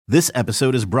This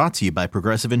episode is brought to you by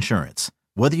Progressive Insurance.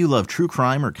 Whether you love true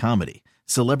crime or comedy,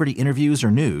 celebrity interviews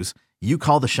or news, you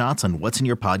call the shots on what's in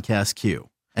your podcast queue.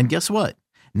 And guess what?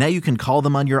 Now you can call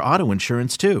them on your auto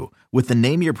insurance too with the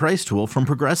Name Your Price tool from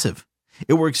Progressive.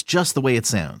 It works just the way it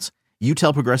sounds. You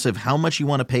tell Progressive how much you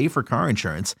want to pay for car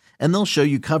insurance, and they'll show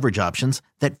you coverage options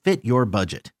that fit your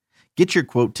budget. Get your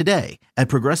quote today at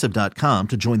Progressive.com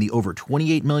to join the over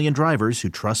 28 million drivers who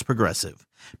trust Progressive.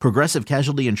 Progressive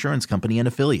Casualty Insurance Company and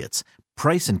Affiliates.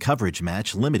 Price and coverage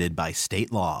match limited by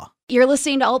state law. You're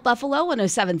listening to Alt Buffalo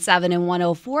 107.7 and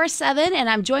 104.7, and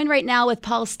I'm joined right now with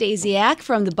Paul Stasiak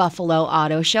from the Buffalo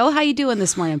Auto Show. How you doing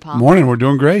this morning, Paul? Morning. We're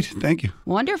doing great. Thank you.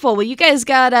 Wonderful. Well, you guys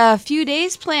got a few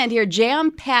days planned here,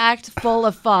 jam-packed, full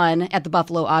of fun at the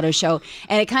Buffalo Auto Show,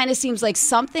 and it kind of seems like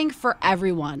something for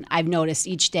everyone, I've noticed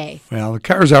each day. Well, the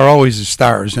cars are always the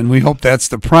stars, and we hope that's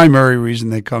the primary reason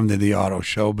they come to the auto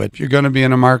show. But if you're going to be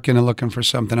in a market and looking for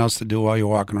something else to do while you're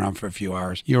walking around for a few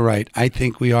hours, you're right. I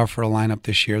think we offer a lineup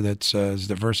this year that's as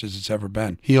diverse as it's ever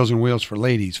been. Heels and Wheels for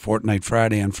ladies, Fortnite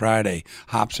Friday on Friday,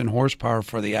 Hops and Horsepower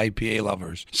for the IPA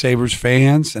lovers, Sabres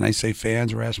fans, and I say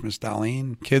fans, Rasmus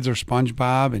Dahlin, kids are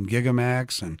SpongeBob and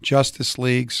Gigamax and Justice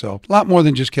League, so a lot more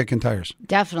than just kicking tires.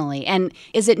 Definitely. And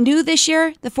is it new this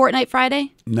year, the Fortnite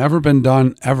Friday? Never been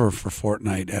done ever for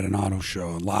Fortnite at an auto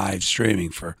show, live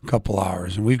streaming for a couple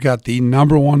hours. And we've got the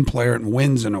number one player in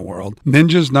wins in the world.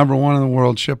 Ninja's number one in the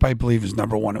world. Chip, I believe, is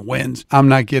number one in wins. I'm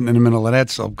not getting in the middle of that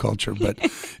subculture, but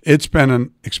it's been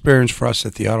an experience for us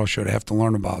at the auto show to have to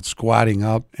learn about squatting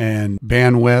up and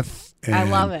bandwidth. I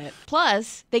love it.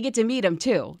 Plus, they get to meet him,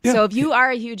 too. Yeah. So if you are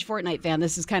a huge Fortnite fan,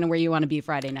 this is kind of where you want to be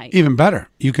Friday night. Even better.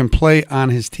 You can play on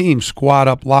his team, squat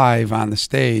up live on the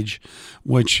stage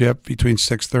with Chip between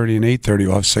 6:30 and 8:30.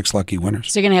 We'll have 6 lucky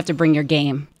winners. So you're going to have to bring your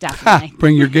game, definitely.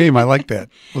 Bring your game. I like that.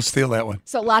 We'll steal that one.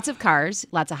 So lots of cars,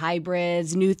 lots of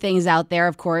hybrids, new things out there,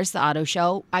 of course, the auto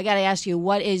show. I got to ask you,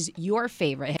 what is your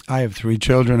favorite? I have 3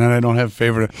 children, and I don't have a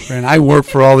favorite. And I work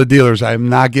for all the dealers. I'm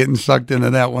not getting sucked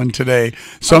into that one today.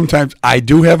 Sometimes I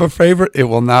do have a favorite. It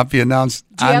will not be announced.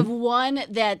 Do you have one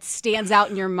that stands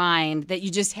out in your mind that you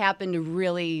just happen to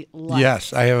really like?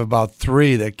 Yes, I have about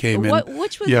 3 that came in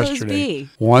Which would yesterday. those be?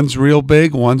 One's real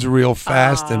big, one's real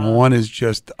fast, and one is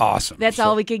just awesome. That's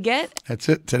all we could get? That's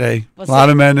it today. A lot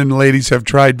of men and ladies have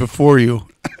tried before you.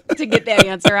 To get that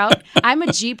answer out. I'm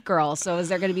a Jeep girl, so is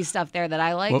there going to be stuff there that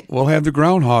I like? We'll have the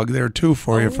Groundhog there, too,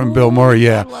 for you from Bill Murray.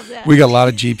 Yeah, I love that. We got a lot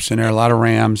of Jeeps in there, a lot of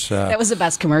Rams. That was the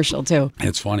best commercial, too.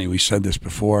 It's funny. We said this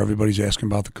before. Everybody's asking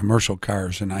about the commercial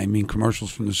cars, and I mean commercials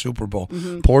from the Super Bowl.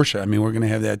 Mm-hmm. Porsche, I mean, we're going to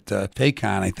have that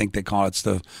Taycan, I think they call it. It's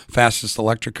the fastest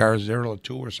electric car, 0 to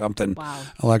 2 or something. Wow.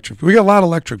 Electric. We got a lot of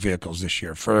electric vehicles this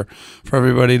year. For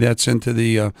everybody that's into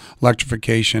the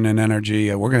electrification and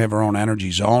energy, we're going to have our own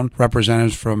energy zone.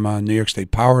 Representatives from New York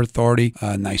State Power Authority,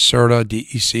 NYSERDA,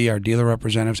 DEC, our dealer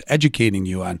representatives, educating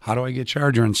you on how do I get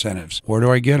charger incentives? Where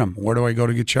do I get them? Where do I go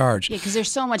to get charged? Yeah, because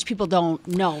there's so much people don't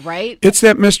know, right? It's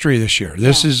that mystery this year.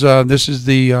 This is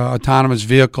the autonomous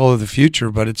vehicle of the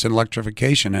future, but it's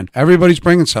electrification, and everybody's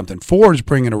bringing something. Ford's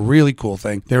bringing a really cool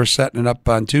thing. They were setting it up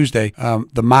on Tuesday,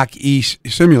 the Mach-E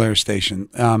simulator station.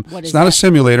 It's not a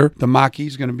simulator. The Mach-E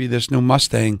is going to be this new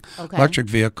Mustang electric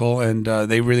vehicle, and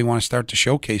they really want to start to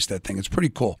showcase that thing. It's pretty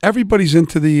cool. Everybody's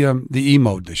into the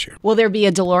E-mode this year. Will there be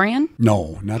a DeLorean?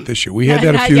 No, not this year. We had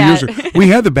that a few years ago. We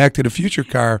had the Back to the Future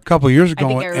car a couple of years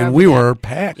ago, and we were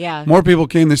packed. Yeah. More people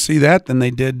came to see that than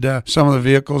they did some of the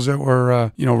vehicles that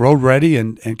were road ready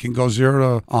and can go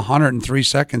 0 to 100 in 3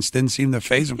 seconds. Didn't seem to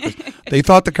faze them because they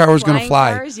thought the car was going to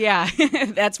fly. Cars? Yeah,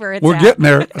 that's where it's We're at. getting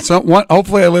there.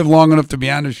 Hopefully I live long enough to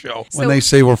be on the show when they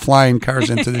say we're flying cars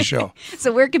into the show.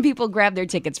 So where can people grab their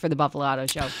tickets for the Buffalo Auto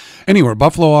Show? Anywhere.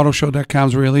 BuffaloAutoShow.com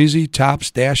is real easy. Tops,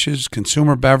 dashes,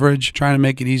 consumer beverage. Trying to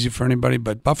make it easy for anybody,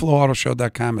 but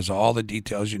BuffaloAutoShow.com is all the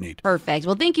details you need. Perfect.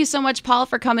 Well, thank you so much, Paul,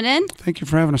 for coming in. Thank you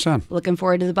for having us on. Looking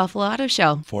forward to the Buffalo Auto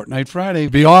Show. Fortnite Friday.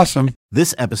 Be awesome.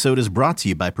 This episode is brought to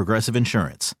you by Progressive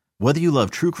Insurance. Whether you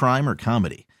love true crime or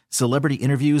comedy, celebrity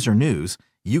interviews or news,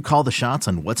 you call the shots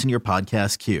on what's in your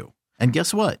podcast queue. And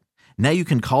guess what? Now you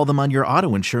can call them on your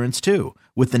auto insurance too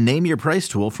with the Name Your Price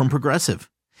tool from Progressive.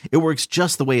 It works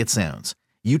just the way it sounds.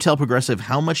 You tell Progressive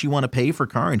how much you want to pay for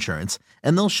car insurance,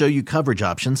 and they'll show you coverage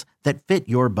options that fit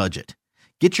your budget.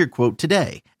 Get your quote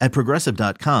today at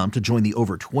Progressive.com to join the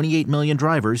over 28 million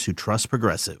drivers who trust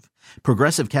Progressive.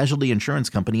 Progressive Casualty Insurance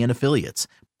Company and Affiliates.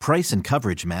 Price and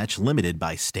coverage match limited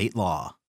by state law.